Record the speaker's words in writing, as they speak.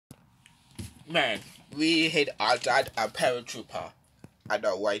Man, we hate our dad and paratrooper. I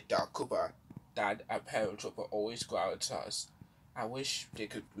know why Dark Koopa, dad and paratrooper always go out at us. I wish we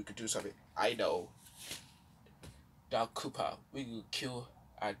could do something. I know. Dark Koopa, we could kill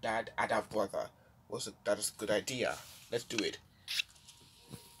our dad and our brother. That is a good idea. Let's do it.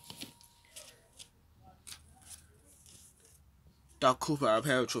 Dark Koopa and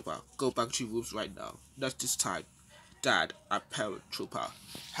Paratroopa, go back to your rooms right now. Not this time. Dad and Paratroopa.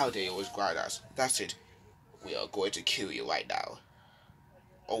 How they always grind us. That's it. We are going to kill you right now.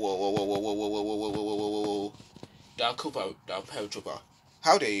 Oh, whoa, whoa, whoa, whoa, whoa, whoa, whoa, whoa, whoa, whoa, whoa, whoa. Dark Koopa, Dark Paratroopa.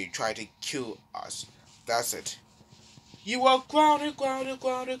 How dare you try to kill us? That's it. You are grounded for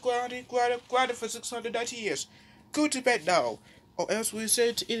 690 years. Go to bed now, or else we'll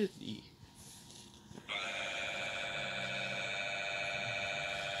send it in.